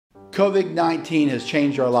COVID-19 has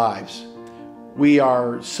changed our lives. We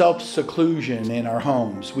are self-seclusion in our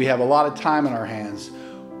homes. We have a lot of time in our hands.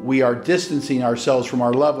 We are distancing ourselves from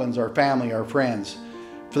our loved ones, our family, our friends.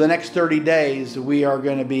 For the next 30 days, we are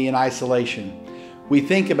going to be in isolation. We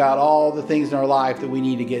think about all the things in our life that we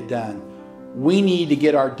need to get done. We need to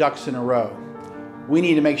get our ducks in a row. We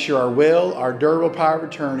need to make sure our will, our durable power of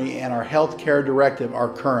attorney, and our health care directive are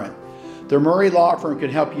current. The Murray Law Firm can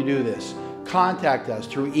help you do this. Contact us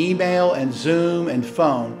through email and Zoom and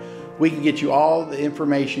phone. We can get you all the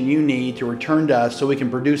information you need to return to us so we can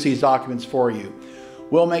produce these documents for you.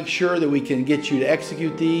 We'll make sure that we can get you to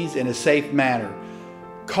execute these in a safe manner.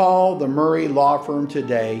 Call the Murray Law Firm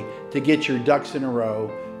today to get your ducks in a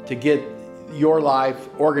row, to get your life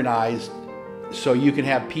organized so you can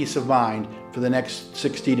have peace of mind for the next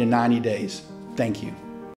 60 to 90 days. Thank you.